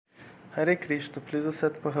Hare Krishna, please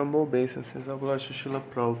accept my humble obeisances. All glory to Srila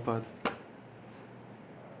Prabhupada.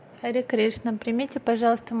 Харе Кришна, примите,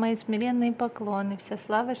 пожалуйста, мои смиренные поклоны. Вся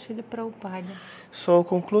слава Шриле Прабхупаде. So,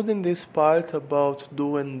 concluding this part about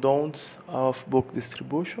do and don'ts of book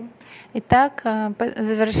distribution. Итак,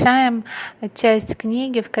 завершаем часть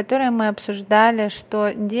книги, в которой мы обсуждали,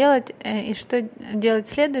 что делать и что делать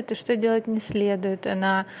следует, и что делать не следует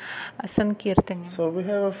на Санкиртане. So, we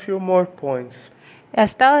have a few more points. И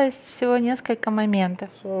осталось всего несколько моментов.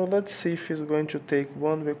 So, let's see if he's going to take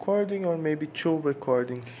one recording or maybe two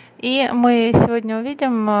recordings. И мы сегодня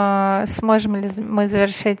увидим, сможем ли мы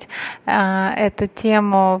завершить эту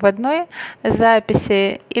тему в одной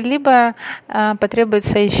записи, и либо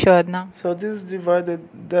потребуется еще одна. So this is divided.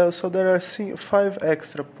 So there are 5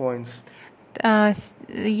 extra points.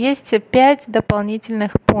 Есть 5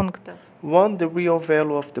 дополнительных пунктов. One, the real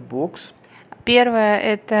value of the books. Первое —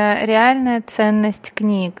 это реальная ценность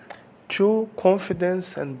книг. Two,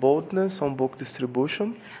 confidence and boldness on book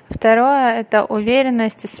distribution. Второе — это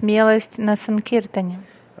уверенность и смелость на Санкиртане.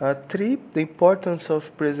 Three, the importance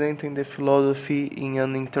of presenting the philosophy in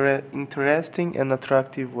an interesting and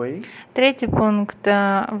attractive way. Третий пункт —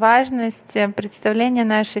 важность представления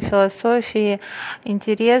нашей философии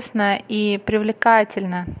интересно и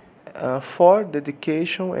привлекательно. Four,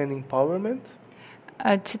 dedication and empowerment.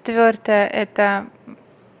 Четвертое —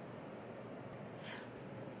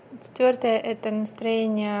 это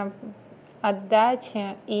настроение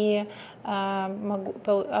отдачи и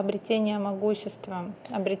обретение могущества,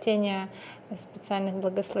 обретение специальных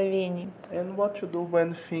благословений. And what to do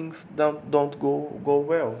when things don't go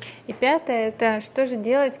well. И пятое — это что же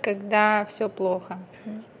делать, когда все плохо,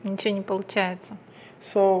 ничего не получается.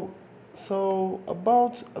 So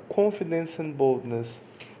about confidence and boldness.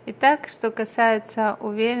 Итак, что касается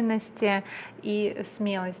уверенности и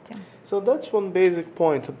смелости. So that's one basic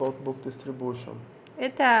point about book distribution.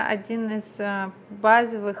 Это один из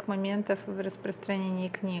базовых моментов в распространении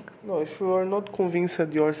книг. No, if you are not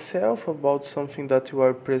convinced yourself about something that you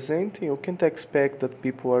are presenting, you can't expect that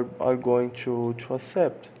people are going to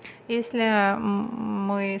accept. Если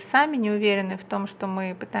мы сами не уверены в том, что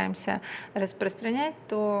мы пытаемся распространять,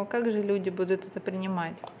 то как же люди будут это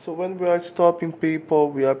принимать? So when we are stopping people,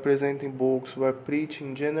 we are presenting books, we are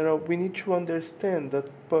preaching in general, we need to understand that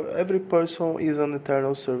every person is an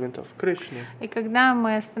eternal servant of Krishna. И когда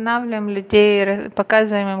мы останавливаем людей,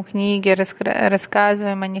 показываем им книги,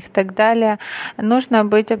 рассказываем о них и так далее, нужно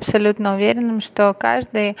быть абсолютно уверенным, что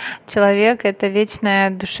каждый человек — это вечная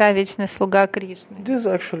душа, вечный слуга Кришны. This is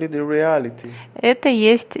actually the reality. Это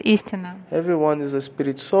есть истина. Everyone is a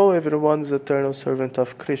spirit soul, everyone is eternal servant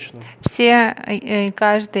of Krishna. Все и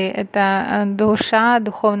каждый — это душа,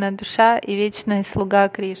 духовная душа и вечный слуга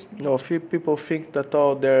Кришны. No, few people think that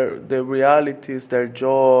all their realities, their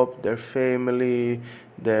job, their family,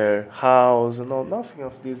 their house, no, nothing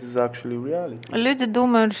of this is actually reality. Люди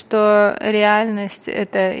думают, что реальность —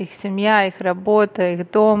 это их семья, их работа,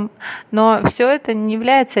 их дом, но все это не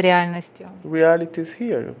является реальностью. Reality is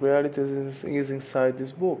here. Reality is inside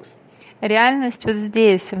these books. Реальность вот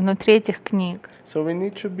здесь, внутри этих книг. So we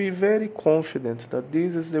need to be very confident that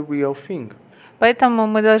this is the real thing. Поэтому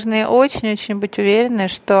мы должны очень-очень быть уверены,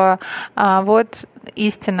 что вот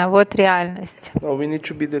истина, вот реальность. No, we need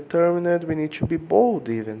to be determined, we need to be bold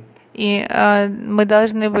even. И мы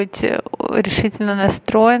должны быть решительно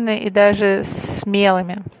настроены и даже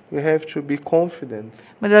смелыми. We have to be confident.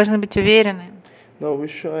 Мы должны быть уверены. No, we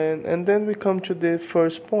should, and then we come to the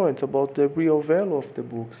first point about the real value of the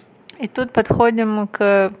books. И тут подходим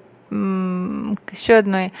к еще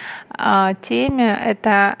одной теме,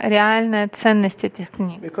 это реальная ценность этих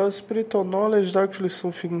книг. Because spiritual knowledge is actually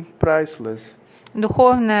something priceless.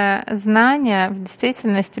 Духовное знание в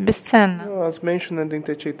действительности бесценно. As mentioned in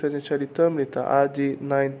the Chaitanya Charitamrita, Adi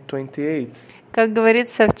 9:28. Как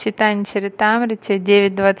говорится в Чайтанья Чаритамрите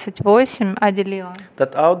 9:28, Ади-лила.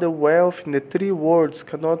 That all the wealth in the three worlds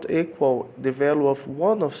cannot equal the value of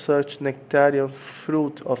one of such nectarian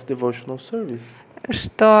fruit of devotional service.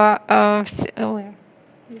 Что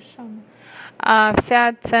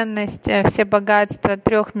вся ценность, все богатства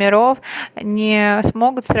 3 миров не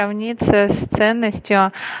смогут сравниться с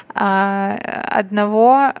ценностью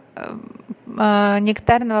одного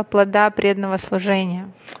нектарного плода преданного служения.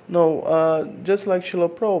 No, just like Srila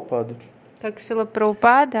Prabhupada. Как Шрила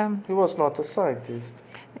Прабхупада, He was not a scientist.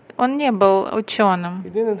 он не был ученым,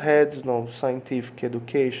 He didn't have no scientific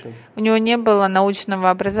education. у него не было научного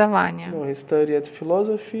образования. No, he studied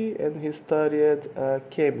philosophy and he studied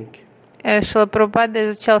chemic. Шрила Прабхупада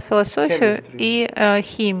изучал философию Chemistry. и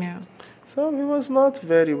химию. So he was not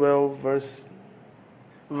very well versed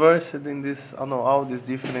versed in this, all these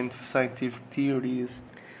different scientific theories.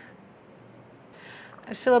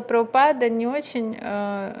 Шрила Прабхупада не очень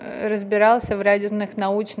разбирался в разных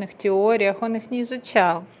научных теориях, он их не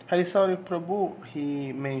изучал. Harisauri Prabhu,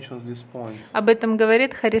 he mentions this point. Об этом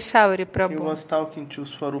говорит Харишаури He Прабху. was talking to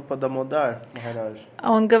Swarupa Damodar Maharaj.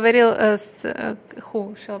 Он говорил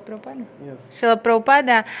Шрила Прабхупада? Yes. Шрила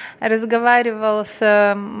Прабхупада разговаривал с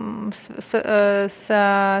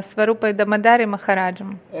Сварупой Дамодари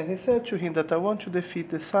Махараджем. And he said to him that I want to defeat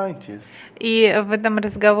the scientists. И в этом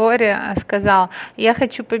разговоре сказал: я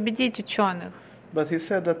хочу победить ученых. But he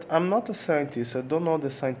said that I'm not a scientist, I don't know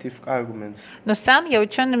the scientific arguments. Но сам я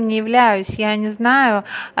ученым не являюсь, я не знаю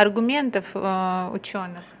аргументов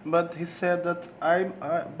ученых. But he said that I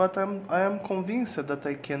am convinced that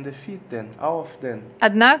I can defeat them, all of them.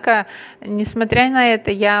 Однако, несмотря на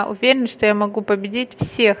это, я уверен, что я могу победить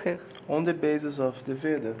всех их On the basis of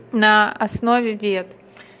the на основе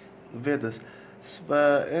Vedas.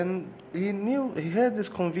 And he had this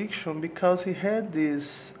conviction because he had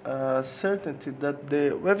this certainty that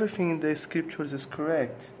everything in the scriptures is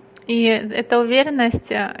correct. И эта уверенность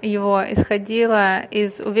его исходила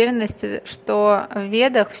из уверенности, что в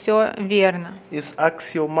Ведах все верно, It's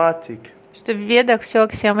axiomatic. что в Ведах все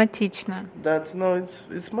аксиоматично, That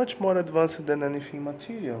it's much more advanced than anything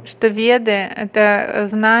material. что Веды — это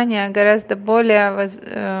знание гораздо более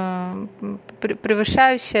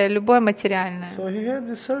превышающее любое материальное. So he had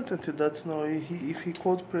this certainty that if he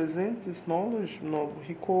could present this knowledge,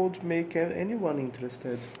 he could make anyone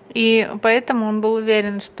interested. И поэтому он был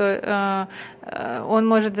уверен, что он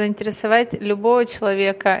может заинтересовать любого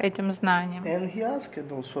человека этим знанием. And he asked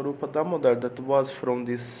Swarupa Damodar that was from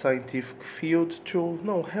this scientific field to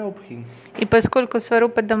help him. И поскольку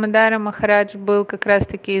Сварупа Дамодара Махарадж был как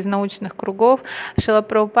раз-таки из научных кругов, Шрила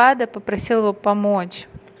Прабхупада попросил его помочь.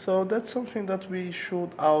 So that's something that we should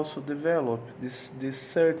also develop, this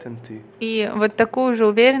certainty. И вот такую же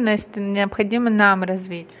уверенность необходимо нам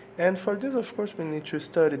развить. And for this, of course, we need to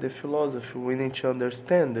study the philosophy. We need to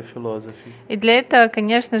understand the philosophy. И для этого,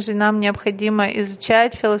 конечно же, нам необходимо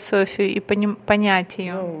изучать философию и понять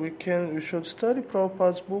ее. We should study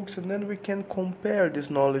Prabhupada's books, and then we can compare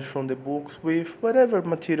this knowledge from the books with whatever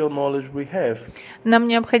material knowledge we have. Нам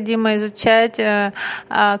необходимо изучать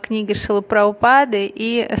книги Шрилы Прабхупады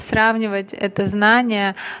и сравнивать это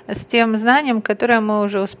знание с тем знанием, которое мы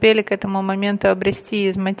уже успели к этому моменту обрести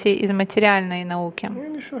из материальной науки.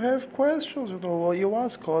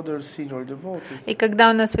 И когда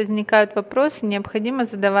у нас возникают вопросы, необходимо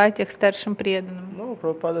задавать их старшим преданным.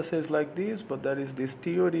 Prabhupada says like this, but there is this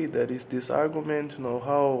theory, there is this argument,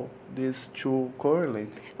 how these two correlate.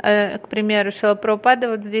 К примеру, Шрила Прабхупада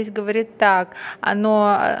вот здесь говорит так,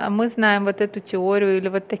 но мы знаем вот эту теорию или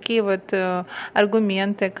вот такие вот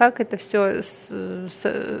аргументы, как это все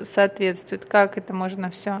соответствует, как это можно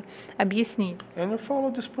все объяснить. And you follow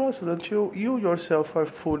this process until you yourself are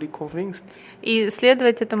fully convinced. И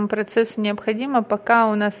следовать этому процессу необходимо, пока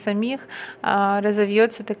у нас самих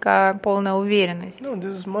разовьется такая полная уверенность. No,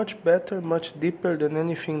 this is much better, much deeper than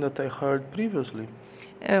anything that I heard previously.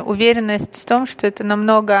 Уверенность в том, что это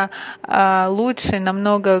намного лучше,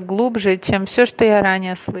 намного глубже, чем все, что я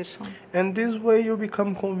ранее слышал. And this way you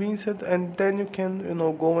become convinced, and then you can,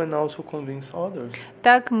 go and also convince others.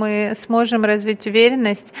 Так мы сможем развить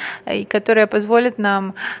уверенность, которая позволит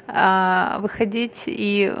нам выходить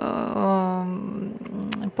и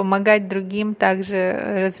помогать другим также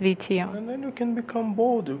развить ее. And then you can become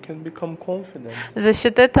bold, you can become confident. За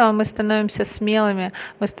счет этого мы становимся смелыми,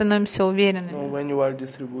 мы становимся уверенными When you are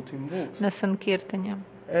distributing books. на санкиртане.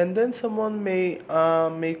 And then someone may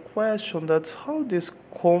question that how this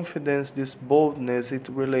confidence, this boldness, it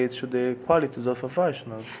relates to the qualities of a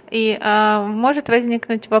Vaishnava. И может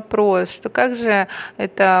возникнуть вопрос, что как же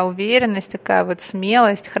эта уверенность, такая вот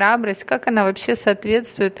смелость, храбрость, как она вообще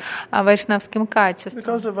соответствует вайшнавским качествам?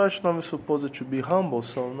 Because the Vaishnava is supposed to be humble,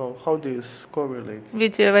 so how this correlates?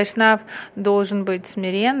 Ведь вайшнав должен быть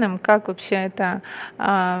смиренным, как вообще это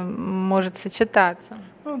может сочетаться?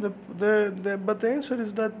 No, but the answer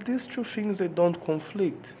is that these two things, they don't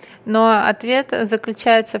conflict. Но ответ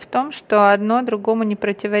заключается в том, что одно другому не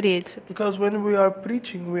противоречит. Because when we are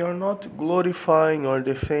preaching, we are not glorifying or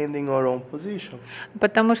defending our own position.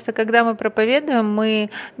 Потому что когда мы проповедуем,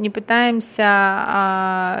 мы не пытаемся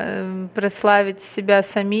прославить себя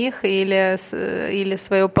самих или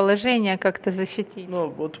свое положение как-то защитить. No,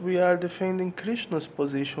 but we are defending Krishna's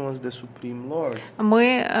position as the Supreme Lord.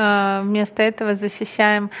 Мы вместо этого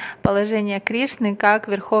защищаем положение Кришны как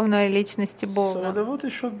верховной личности Бога. So the devotee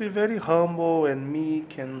should be very humble and meek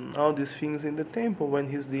meek and all these things in the temple when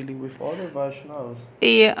he's dealing with other Vaishnavas.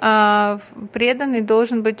 И преданный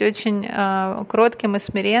должен быть очень кротким и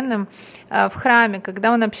смиренным в храме,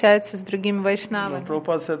 когда он общается с другими вайшнавами.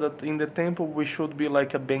 Prabhupada said that in the temple we should be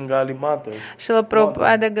like a Bengali mother. Шрила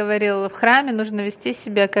Прабхупада говорил, в храме нужно вести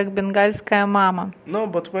себя как бенгальская мама. No,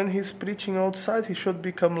 but when he's preaching outside, he should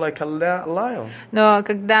become like a lion. Но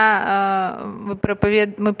когда мы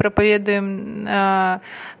проповедуем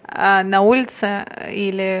на улице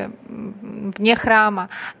или вне храма,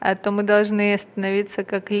 то мы должны становиться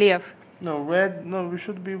как лев. No, we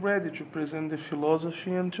should be ready to present the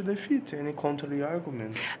philosophy and to defeat any contrary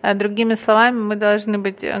argument. Другими словами, мы должны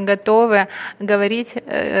быть готовы говорить,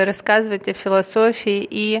 рассказывать о философии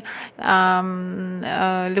и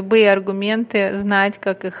любые аргументы знать,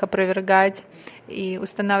 как их опровергать и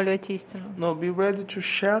устанавливать истину. No, be ready to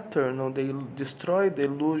shatter, they destroy the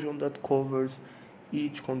illusion that covers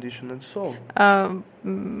each conditioned soul.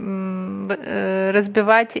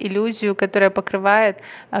 Разбивать иллюзию, которая покрывает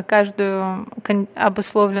каждую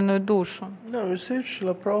обусловленную душу. No, you see,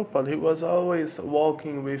 Srila Prabhupada, he was always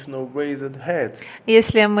walking with no raised head.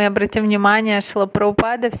 Если мы обратим внимание, Шрила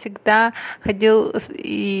Прабхупада всегда ходил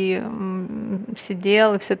и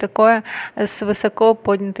сидел и все такое с высоко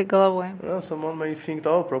поднятой головой. Someone may think,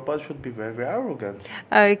 oh, Prabhupada should be very, very arrogant.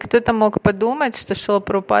 И кто-то мог подумать, что Шрила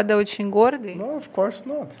Прабхупада очень гордый. No, of course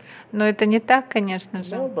not. Но это не так, конечно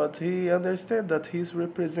же. No, but he understood that he's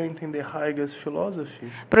representing the highest philosophy.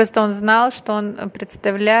 Просто он знал, что он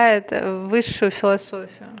представляет высшую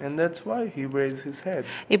философию. And that's why he raised his head.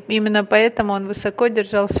 И именно поэтому он высоко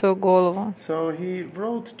держал свою голову. So he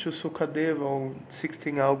wrote to Sukadeva on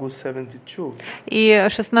 16 August 72. И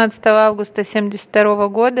 16 августа 1972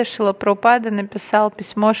 года Шрила Прабхупада написал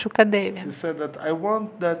письмо Шукадеве. He said that I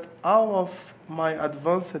want that all of my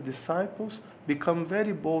advanced disciples become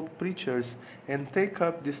very bold preachers and take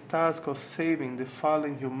up this task of saving the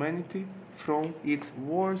fallen humanity from its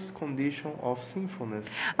worst condition of sinfulness.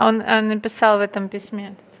 Он написал в этом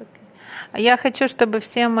письме: я хочу, чтобы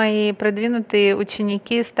все мои продвинутые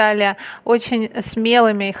ученики стали очень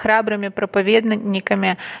смелыми и храбрыми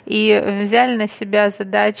проповедниками и взяли на себя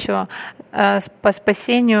задачу по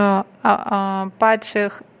спасению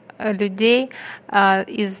падших людей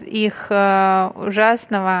из их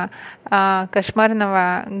ужасного,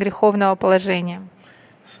 кошмарного, греховного положения.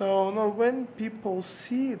 So when people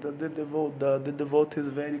see that the devotee is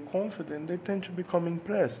very confident, they tend to become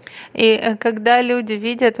impressed. И когда люди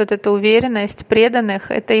видят вот эту уверенность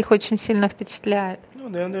преданных, это их очень сильно впечатляет.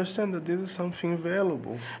 They understand that this is something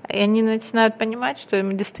valuable. И они начинают понимать, что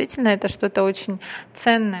им действительно это что-то очень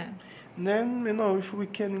ценное. Then, if we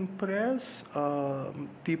can impress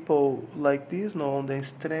people like this, on the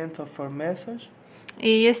strength of our message. И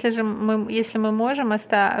если мы можем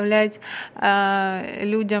оставлять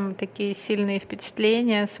людям такие сильные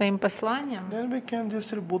впечатления своим посланием, then we can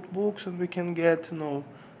distribute books and we can get,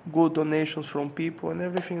 good donations from people and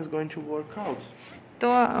everything is going to work out.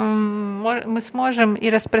 то мы сможем и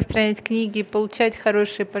распространять книги, и получать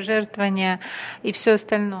хорошие пожертвования и все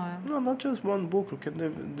остальное. No, not just one book. You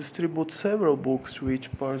can distribute several books to each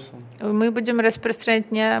person. Мы будем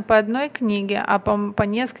распространять не по одной книге, а по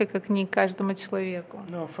несколько книг каждому человеку.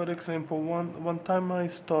 No, for example, one time I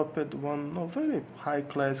stopped one very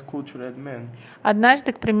high-class cultured man.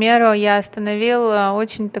 Однажды, к примеру, я остановил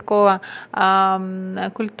очень такого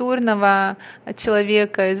культурного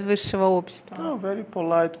человека из высшего общества. No, very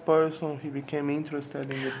polite person. He became interested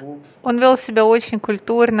in the books. Он вел себя очень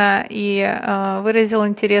культурно и выразил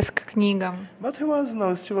интерес к книгам. But he was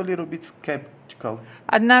still a little bit skeptical.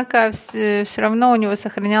 Однако все равно у него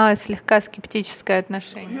сохранялось слегка скептическое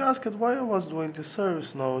отношение. He asked why I was doing this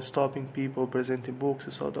service stopping people, presenting books.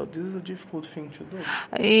 He thought that this is a difficult thing to do.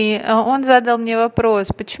 И он задал мне вопрос: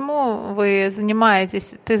 почему ты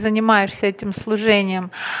занимаешься этим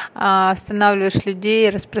служением, останавливаешь людей,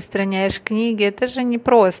 распространяешь книги? Это же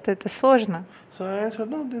непросто, это сложно. So I answered,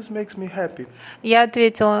 no, this makes me happy. Я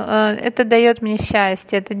ответил: это дает мне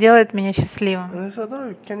счастье, это делает меня счастливым. And he said,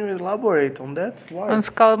 oh, can you elaborate on that? Why? Он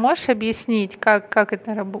сказал: можешь объяснить, как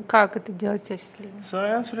это делает тебя счастливым? So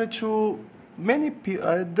I answered to many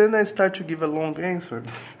people. Then I start to give a long answer.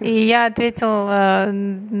 И я ответил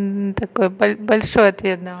такой большой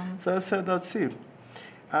ответ дал. So I said, see,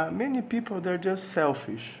 many people, they're just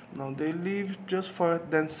selfish. They live just for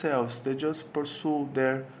themselves. They just pursue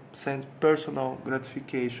their personal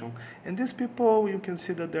gratification. And these people, you can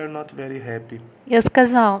see that they're not very happy. Я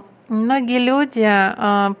сказал: многие люди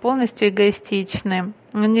полностью эгоистичны.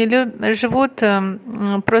 Они живут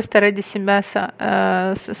просто ради себя,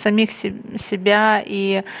 самих себя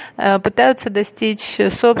и пытаются достичь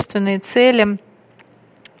собственной цели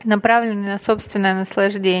направлены на собственное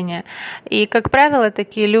наслаждение. И, как правило,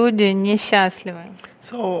 такие люди несчастливы.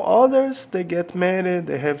 So others, they get married,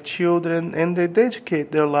 they have children, and they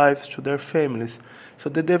dedicate their lives to their families. So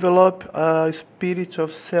they develop a spirit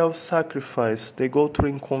of self-sacrifice. They go through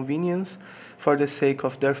inconvenience for the sake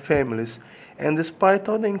of their families. And despite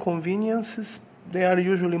all the inconveniences, they are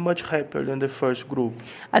usually much happier than the first group.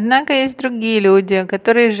 Однако есть другие люди,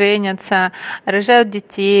 которые женятся, рожают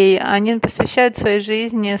детей, они посвящают своей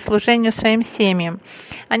жизни служению своим семьям.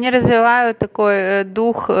 Они развивают такой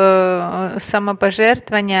дух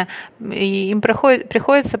самопожертвования, и им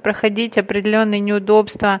приходится проходить определенные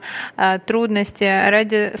неудобства, трудности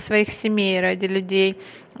ради своих семей, ради людей,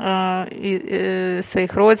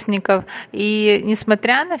 своих родственников. И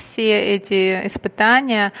несмотря на все эти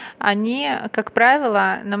испытания, они, как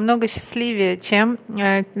правило, намного счастливее, чем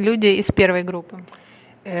люди из первой группы.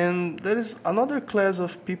 And there is another class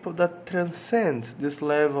of people that transcend this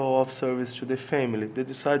level of service to the family. They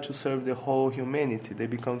decide to serve the whole humanity. They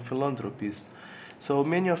become philanthropists. So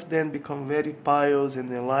many of them become very pious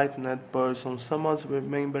and enlightened persons. Some are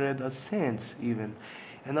remembered as saints even.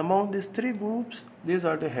 And among these three groups, these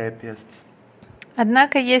are the happiest.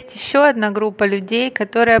 Однако есть еще одна группа людей,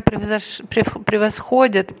 которая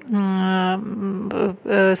превосходит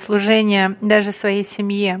служение даже своей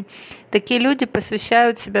семье. Такие люди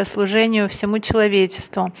посвящают себя служению всему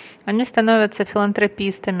человечеству. Они становятся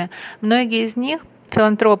филантропистами. Многие из них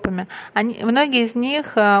филантропами. Многие из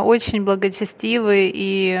них очень благочестивые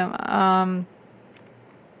и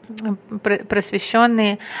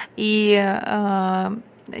просвещенные, и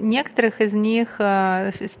некоторых из них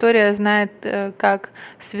история знает как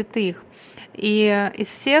святых. И из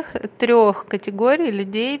всех трех категорий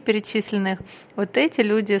людей, перечисленных, вот эти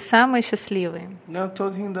люди самые счастливые. Now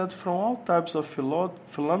told him that from all types of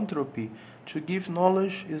philanthropy, to give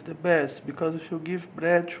knowledge is the best, because if you give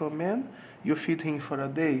bread to a man, you feed him for a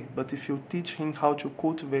day, but if you teach him how to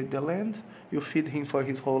cultivate the land, you feed him for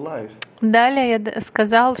his whole life. Далее я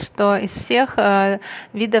сказал, что из всех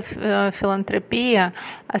видов филантропии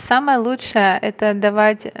самое лучшее — это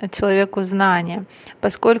давать человеку знания,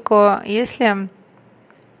 поскольку если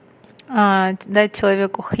дать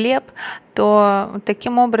человеку хлеб, то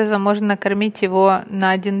таким образом можно накормить его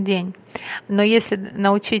на один день. Но если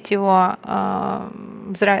научить его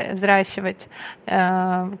взращивать,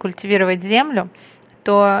 культивировать землю,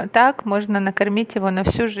 то так можно накормить его на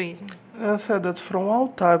всю жизнь. I said that from all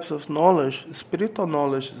types of knowledge, spiritual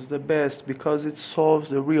knowledge is the best because it solves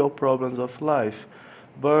the real problems of life: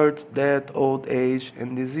 birth, death, old age,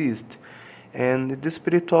 and disease. And this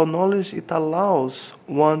spiritual knowledge, it allows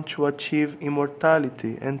one to achieve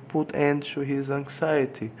immortality and put end to his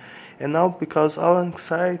anxiety. And now, because our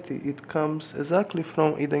anxiety, it comes exactly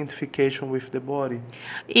from identification with the body.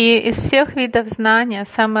 И из всех видов знания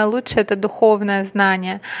самое лучшее — это духовное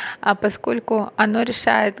знание, поскольку оно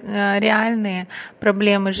решает реальные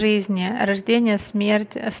проблемы жизни, рождение,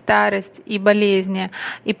 смерть, старость и болезни,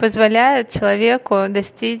 и позволяет человеку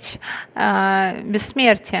достичь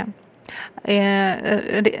бессмертия.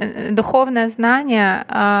 Духовное знание —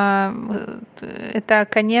 это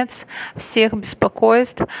конец всех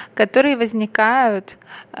беспокойств, которые возникают.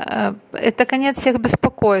 Это конец всех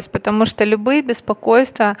беспокойств, потому что любые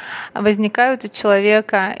беспокойства возникают у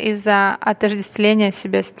человека из-за отождествления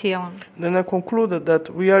себя с телом. Then I concluded that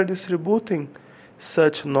we are distributing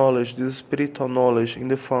such knowledge, this spiritual knowledge, in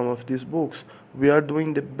the form of these books. We are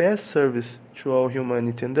doing the best service to all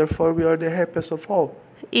humanity, and therefore we are the happiest of all.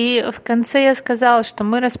 И в конце я сказала, что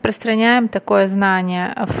мы распространяем такое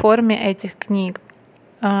знание в форме этих книг.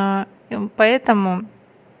 Поэтому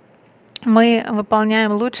мы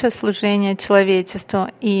выполняем лучшее служение человечеству,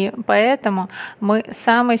 и поэтому мы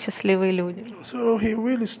самые счастливые люди. So he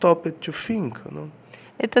really stopped to think,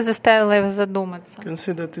 Это заставило его задуматься. You can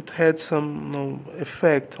see that it had some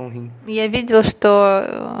effect on him. Я видел,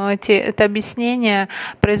 что это объяснение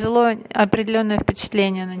произвело определенное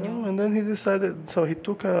впечатление на него. And then he decided, so he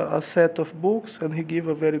took a set of books and he gave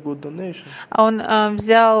a very good donation. Он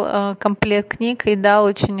взял комплект книг и дал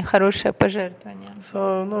очень хорошее пожертвование.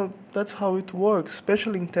 So that's how it works,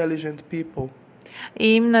 especially intelligent people.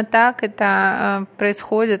 И именно так это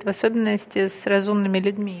происходит, в особенности с разумными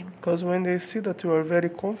людьми. Because when they see that you are very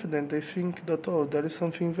confident, they think that there is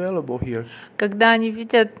something valuable here. Когда они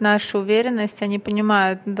видят нашу уверенность, они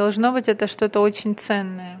понимают, должно быть это что-то очень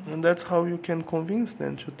ценное. And that's how you can convince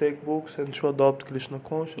them to take books and to adopt Krishna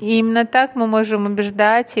consciousness. И именно так мы можем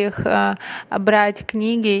убеждать их брать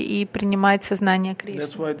книги и принимать сознание Кришны.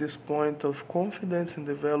 That's why this point of confidence in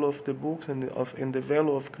the value of the books and in the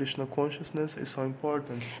value of Krishna consciousness is so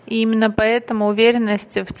important. И именно поэтому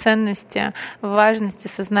уверенность в ценности, в важности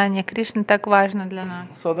сознания Кришны так важна для нас.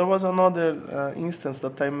 So there was another instance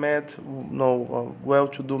that I met,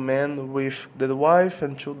 well-to-do man with the wife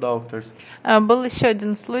and 2 daughters. Был еще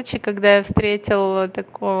один случай, когда я встретил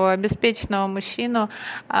такого обеспеченного мужчину,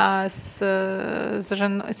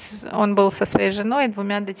 он был со своей женой и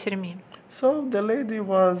 2 дочерьми. So the lady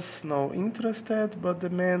was interested, but the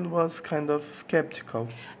man was kind of skeptical.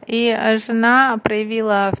 И жена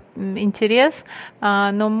проявила интерес,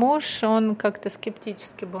 но муж, он как-то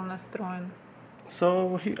скептически был настроен.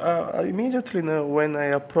 So immediately when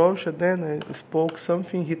I approached and then I spoke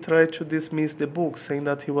something, he tried to dismiss the book, saying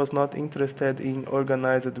that he was not interested in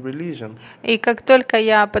organized religion. И как только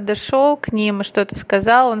я подошел к ним и что-то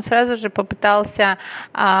сказал, он сразу же попытался,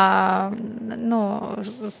 он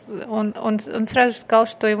сразу же сказал,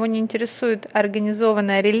 что его не интересует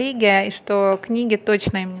организованная религия и что книги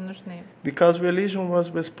точно им не нужны. Because religion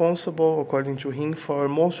was responsible, according to him, for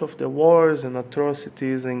most of the wars and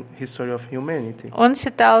atrocities in history of humanity. Он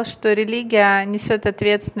считал, что религия несет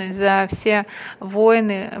ответственность за все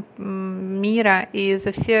войны мира и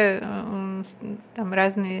за все там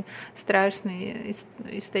разные страшные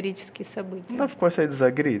исторические события. Of course, I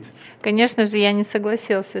disagreed. Конечно же, я не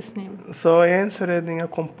согласился с ним. So I answered in a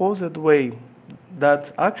composed way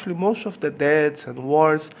that actually most of the deaths and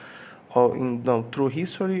wars through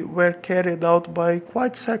history were carried out by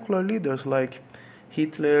quite secular leaders like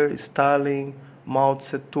Hitler, Stalin, Mao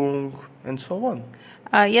Zedong, and so on.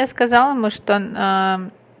 Я сказал ему, что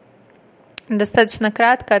достаточно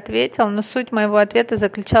кратко ответил, но суть моего ответа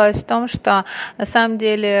заключалась в том, что на самом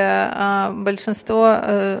деле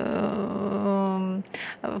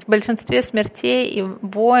в большинстве смертей и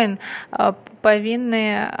войн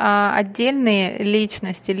повинны отдельные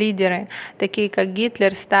личности, лидеры, такие как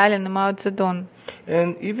Гитлер, Сталин и Мао Цзэдун.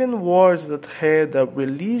 And even wars that had a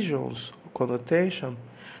religious connotation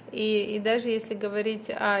и даже если говорить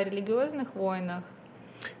о религиозных войнах,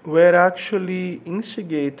 were actually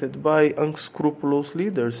instigated by unscrupulous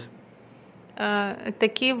leaders.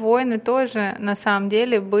 Такие войны тоже на самом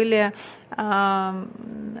деле были как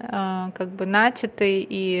бы начаты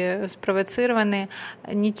и спровоцированы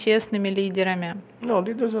нечестными лидерами. No,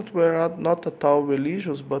 leaders that were not at all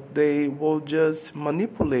religious, but they would just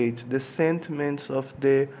manipulate the sentiments of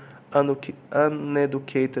the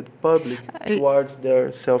uneducated public towards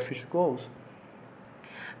their selfish goals.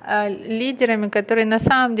 Лидерами, которые на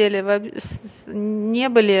самом деле не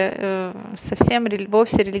были совсем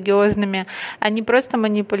вовсе религиозными, они просто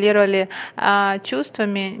манипулировали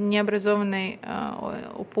чувствами необразованной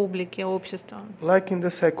у публики, общества. Like in the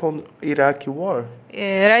Second Iraqi War.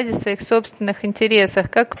 Ради своих собственных интересов,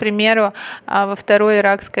 как, к примеру, во Второй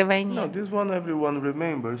Иракской войне. No, this one everyone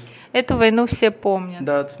remembers. Эту войну все помнят.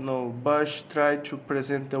 That Bush tried to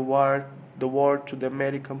present the war to the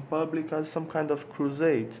American public as some kind of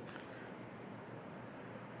crusade.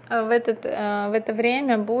 В это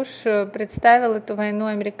время Буш представил эту войну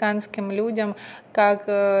американским людям как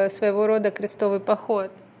своего рода крестовый поход.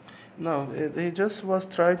 No, he just was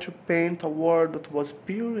trying to paint a war that was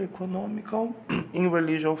purely economical in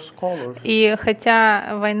religious colors. И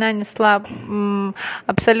хотя война несла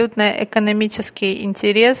абсолютно экономический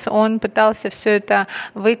интерес, он пытался все это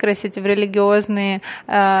выкрасить в религиозные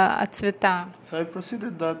цвета. So I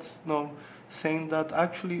proceeded that, saying that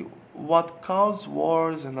actually what caused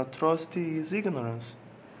wars and atrocity is ignorance.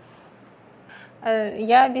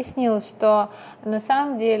 Я объяснила, что на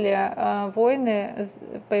самом деле войны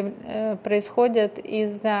происходят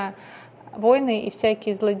из-за войны и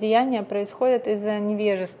всякие злодеяния происходят из-за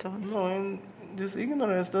невежества. No, and this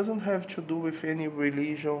ignorance doesn't have to do with any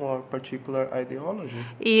religion or particular ideology.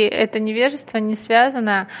 И это невежество не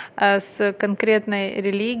связано с конкретной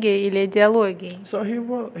религией или идеологией. So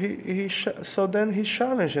then he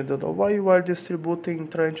challenged it. Why you are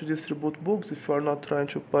trying to distribute books if you are not trying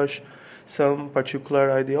to push some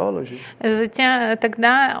particular ideology? Затем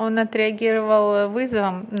тогда он отреагировал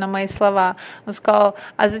вызовом на мои слова. Он сказал: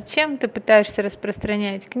 а зачем ты пытаешься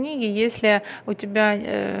распространять книги, если у тебя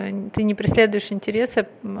ты не преследуешь интереса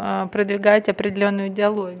продвигать определенную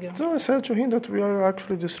идеологию? So I said to him that we are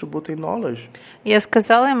actually distributing knowledge. Я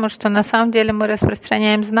сказала ему, что на самом деле мы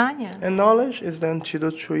распространяем знания. And knowledge is the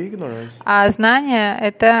antidote to ignorance. А знание —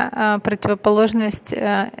 это противоположность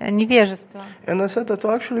невежества. And I said that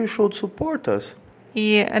actually you should support us.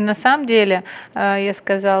 И на самом деле, я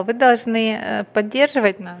сказал, вы должны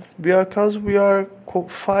поддерживать нас. Because we are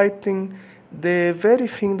fighting the very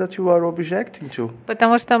thing that you are objecting to.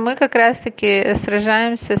 Потому что мы как раз-таки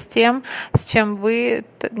сражаемся с тем, с чем вы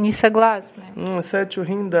не согласны. I said to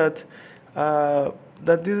him that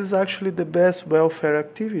that this is actually the best welfare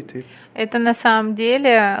activity. Это на самом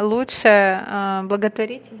деле лучшая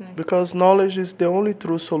благотворительность. Because knowledge is the only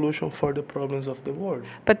true solution for the problems of the world.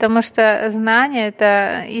 Потому что знание —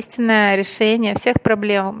 это истинное решение всех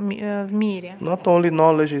проблем в мире. Not only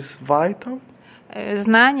knowledge is vital,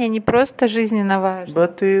 Знание не просто жизненно важно,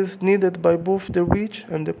 but is needed by both the rich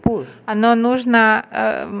and the poor. оно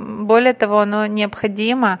нужно, более того, оно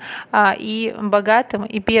необходимо и богатым,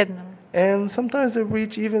 и бедным. And sometimes the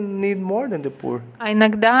rich even need more than the poor. А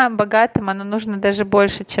иногда богатым оно нужно даже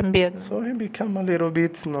больше, чем бедным. So he became a little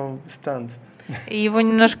bit, stunned. И его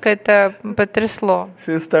немножко это потрясло.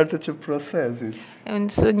 He started to process it. У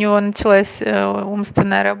него началась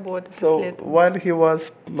умственная работа после So этого. while he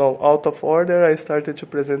was out of order, I started to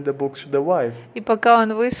present the books to the wife. И пока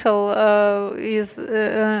он вышел из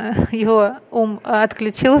его ум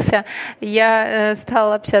отключился, я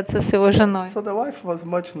стала общаться с его женой. So the wife was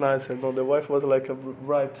much nicer. The wife was like a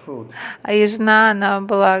ripe fruit. А и жена, она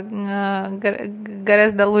была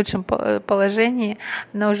гораздо лучшем положении,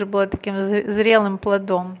 она уже была таким зрелым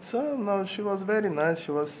плодом. So she was very nice.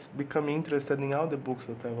 She was becoming interested in all the books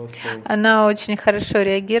that I was showing. Она очень хорошо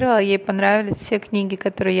реагировала, ей понравились все книги,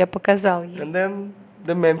 которые я показал ей. And then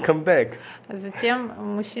the man come back. Затем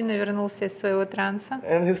мужчина вернулся из своего транса.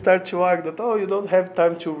 And he started to argue that, you don't have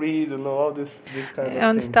time to read, all this kind of И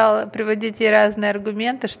он thing. стал приводить ей разные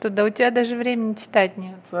аргументы, что да у тебя даже времени читать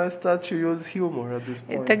нет. So I started to use humor at this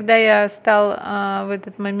И point. тогда я стал в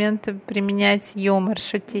этот момент применять юмор,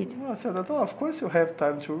 шутить. I said that, of course you have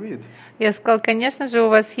time to read. Я сказал, конечно же, у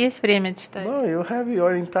вас есть время читать. No, you have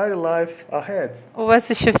your entire life ahead. У вас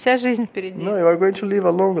еще вся жизнь впереди. No, you are going to live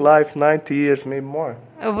a long life, 90 years, maybe more.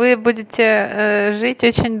 Вы будете жить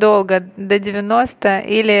очень долго, до 90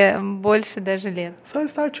 или больше даже лет. So I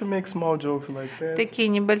start to make small jokes like that. Такие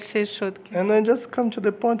небольшие шутки. And I just come to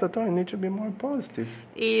the point that I need to be more positive.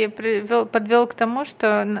 И подвел к тому,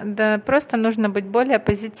 что да, просто нужно быть более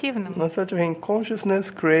позитивным. I said to him,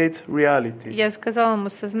 consciousness creates reality. Я сказала ему,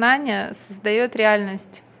 сознание создает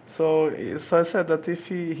реальность. So I said that if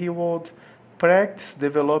he would practice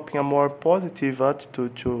developing a more positive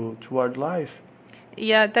attitude toward life,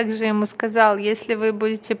 Я также ему сказал, если вы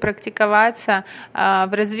будете практиковаться в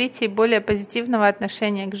развитии более позитивного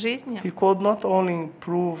отношения к жизни, he could not only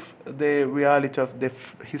improve the reality of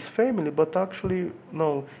his family, but actually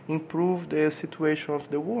improve the situation of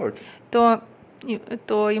the world.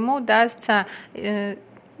 то ему удастся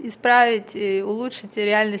исправить и улучшить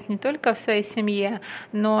реальность не только в своей семье,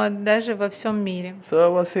 но даже во всем мире. So I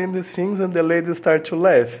was saying these things, and the lady started to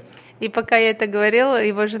laugh. И пока я это говорила,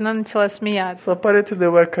 его жена начала смеяться. So apparently they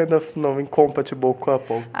were kind of incompatible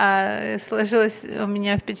couple. Сложилось у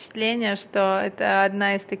меня впечатление, что это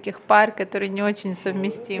одна из таких пар, которые не очень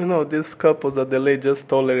совместимы. These couples that the lady just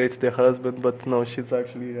tolerates the husband, but she's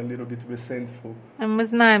actually a little bit resentful. Мы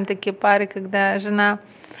знаем такие пары, когда жена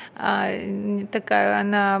такая,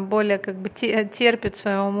 она более как бы терпит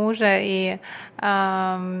своего мужа и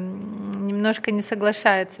немножко не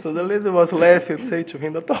соглашается. So the lady was laughing, saying to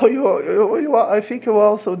him that, I think you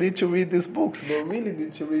also need to read these books. No, really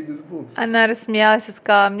need to read these books. Она рассмеялась и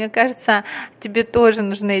сказала, мне кажется, тебе тоже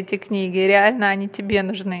нужны эти книги, реально они тебе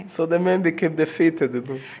нужны. So the man became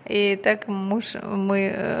defeated. И так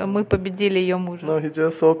мы победили ее мужа. No, he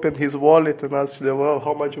just opened his wallet and asked her,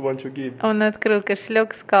 how much you want to give? Он открыл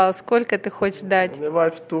кошелек и сказал, сколько ты хочешь дать? And the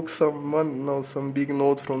wife took some big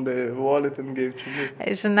note from the wallet and gave to me.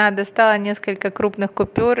 И жена достала несколько крупных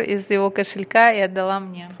купюр из его кошелька и отдала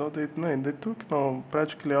мне. So they took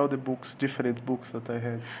practically all the books, different books that I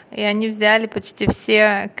had. И они взяли почти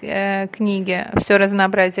все книги, все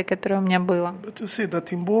разнообразие, которое у меня было. But you see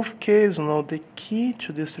that in both cases, the key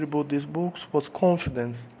to distribute these books was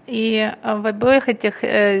confidence. И в обеих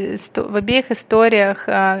историях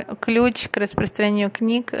ключ к распространению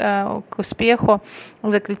книг, к успеху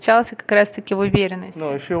заключался как раз-таки в уверенности.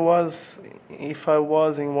 No, if I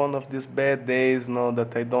was in one of these bad days,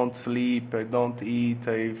 that I don't sleep, I don't eat,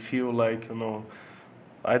 I feel like,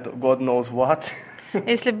 God knows what.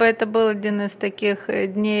 Если бы это был один из таких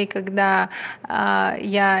дней, когда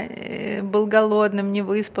я был голодным, не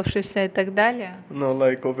выспавшийся и так далее,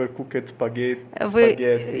 like overcooked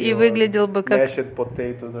spaghetti, и выглядел бы как mashed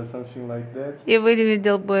potatoes or something like that. И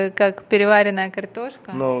выглядел бы как переваренная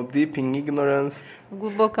картошка. No, deep in ignorance. В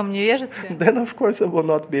глубоком невежестве. Then of course I will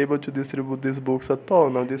not be able to distribute these books at all.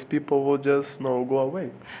 These people will just go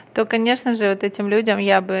away. То, конечно же, вот этим людям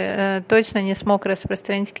я бы точно не смог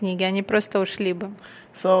распространить книги, они просто ушли бы.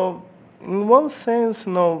 So, in one sense,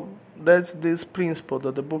 that's this principle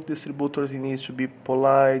that the book distributor needs to be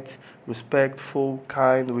polite, respectful,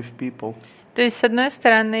 kind with people. То есть, с одной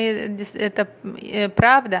стороны, это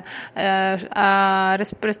правда, а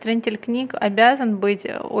распространитель книг обязан быть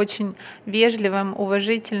очень вежливым,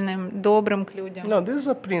 уважительным, добрым к людям. No, this is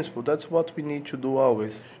a principle. That's what we need to do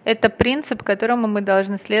always. Это принцип, которому мы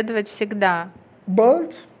должны следовать всегда.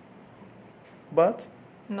 But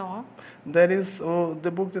Но there is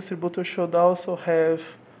the book distributor should also have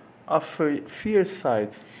a fear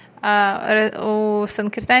side. у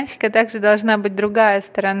санкиртанщика также должна быть другая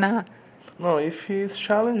сторона. No, if he is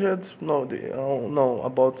challenged,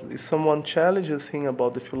 if someone challenges him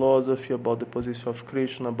about the philosophy, about the position of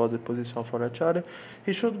Krishna, about the position of Acharya,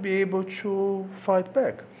 he should be able to fight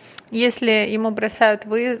back. Если ему бросают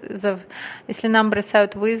вызов, если нам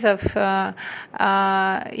бросают вызов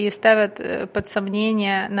и ставят под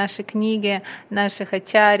сомнение наши книги, наших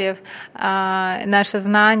ачарьев, наше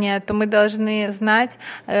знание, то мы должны знать,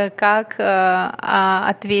 как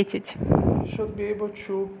ответить. Should be able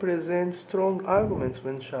to present strong arguments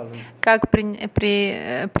when challenged. Как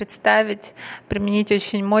представить, применить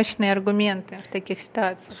очень мощные аргументы в таких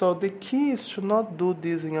ситуациях. So the key is to not do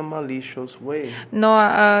this in a malicious way.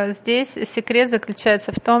 Но здесь секрет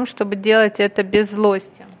заключается в том, чтобы делать это без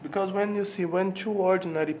злости. Because when two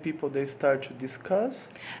ordinary people they start to discuss,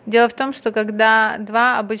 Дело в том, что когда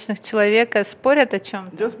два обычных человека спорят о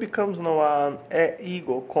чем-то, it just becomes an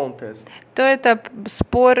ego contest. то это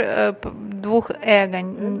спор двух эго,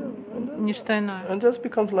 ничто иное. And just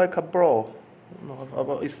becomes like a brawl,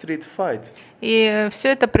 a street fight. И все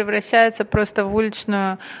это превращается просто в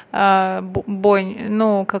уличную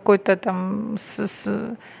бойню, какой-то там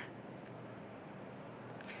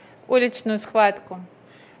уличную схватку.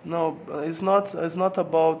 No, it's not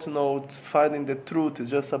about finding the truth. It's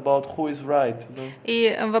just about who is right.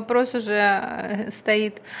 И вопрос уже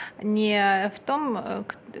стоит не в том,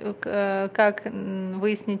 как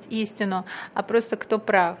выяснить истину, а просто кто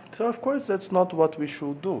прав. So of course that's not what we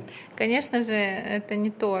should do. Конечно же, это не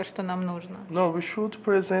то, что нам нужно. No, we should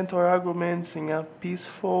present our arguments in a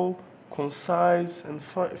peaceful, concise and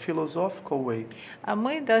philosophical way. А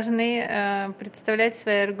мы должны представлять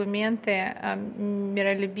свои аргументы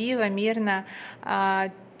миролюбиво, мирно,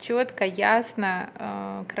 четко,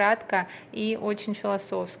 ясно, кратко и очень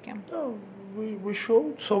философски. No, we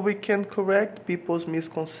should, so we can correct people's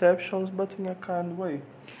misconceptions, but in a kind way.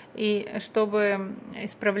 И чтобы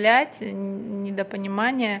исправлять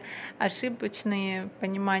недопонимания, ошибочные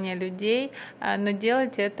понимания людей, но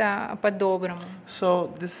делать это по-доброму. So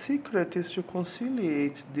the secret is to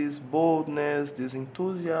conciliate this boldness, this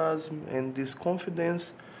enthusiasm and this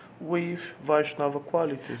confidence with Vaishnava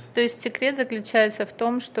qualities. То есть секрет заключается в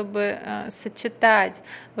том, чтобы сочетать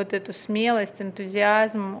вот эту смелость,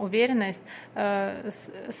 энтузиазм, уверенность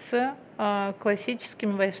с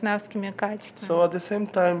классическими вайшнавскими качествами. So at the same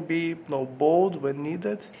time be bold when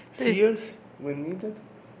needed, fierce when needed.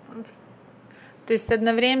 То есть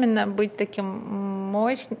одновременно быть таким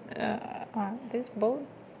мощным, bold.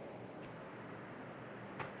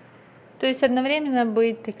 То есть одновременно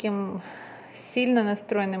быть таким сильно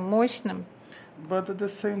настроенным, мощным. But at the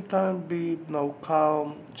same time be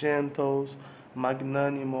calm, gentle,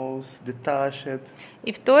 magnanimous, detached.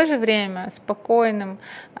 И в то же время спокойным,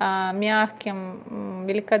 мягким,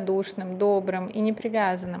 великодушным, добрым и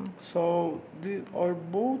непривязанным. So our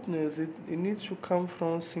boldness it needs to come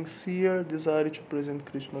from sincere desire to present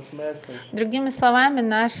Krishna's message. Другими словами,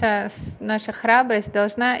 наша храбрость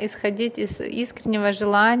должна исходить из искреннего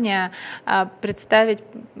желания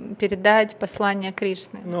передать послание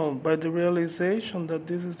Кришны. No, by the realization that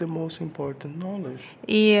this is the most important knowledge.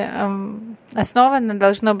 И основано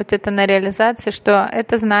должно быть это на реализации, что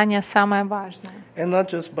это знание самое важное. And not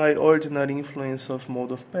just by ordinary influence of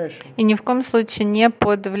mode of passion. И ни в коем случае не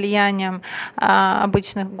под влиянием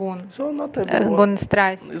обычных гун, So гун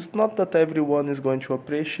страсти. It's not that everyone is going to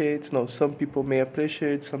appreciate. No, some people may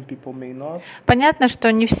appreciate, some people may not. Понятно,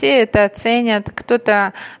 что не все это оценят,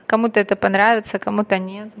 кому-то это понравится, кому-то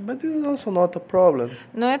нет. But this is also not a problem.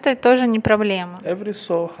 Но это тоже не проблема, Every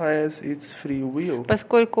soul has its free will.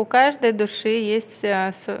 поскольку у каждой души есть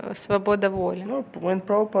свобода воли. No, when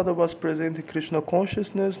Prabhupada was presenting Krishna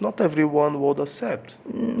consciousness, not everyone would accept.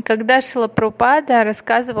 Когда Шрила Прабхупада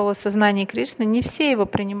рассказывал о сознании Кришны, не все его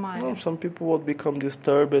принимали. No, some people would become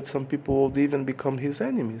disturbed, some people would even become his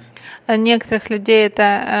enemies. Некоторых людей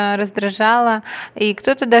это раздражало, и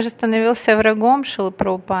кто-то даже становился врагом Шрилы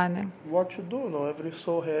Прабхупады. What to do? No, every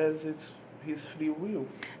soul has his free will.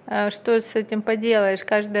 что с этим поделаешь?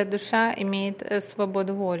 Каждая душа имеет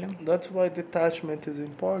свободу воли. That's why detachment is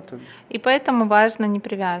important. И поэтому важно не No,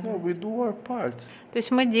 привязываться. we do our part. То есть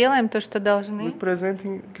мы делаем то, что должны, We're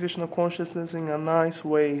presenting Krishna consciousness in a nice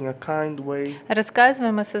way, in a kind way.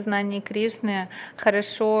 рассказываем о сознании Кришны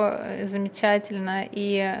хорошо, замечательно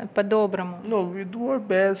и по-доброму. No, we do our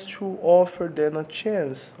best to offer them a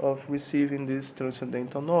chance of receiving this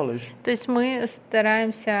transcendental knowledge. То есть мы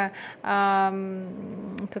стараемся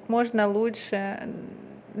как можно лучше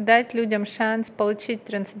дать людям шанс получить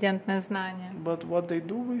трансцендентное знание. But what they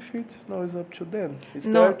do with it, no, is up to them. It's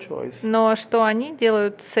Но, their choice. но что они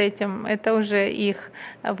делают с этим, это уже их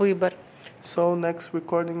выбор. So next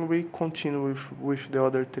recording we continue with the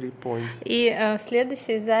other 3 points. И в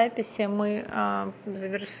следующей записи мы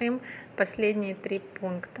завершим последние 3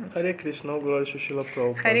 пункта. Hare Krishna, glória a Srila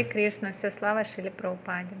Prabhupada. Харе Кришна, вся слава Шриле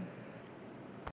Прабхупаде.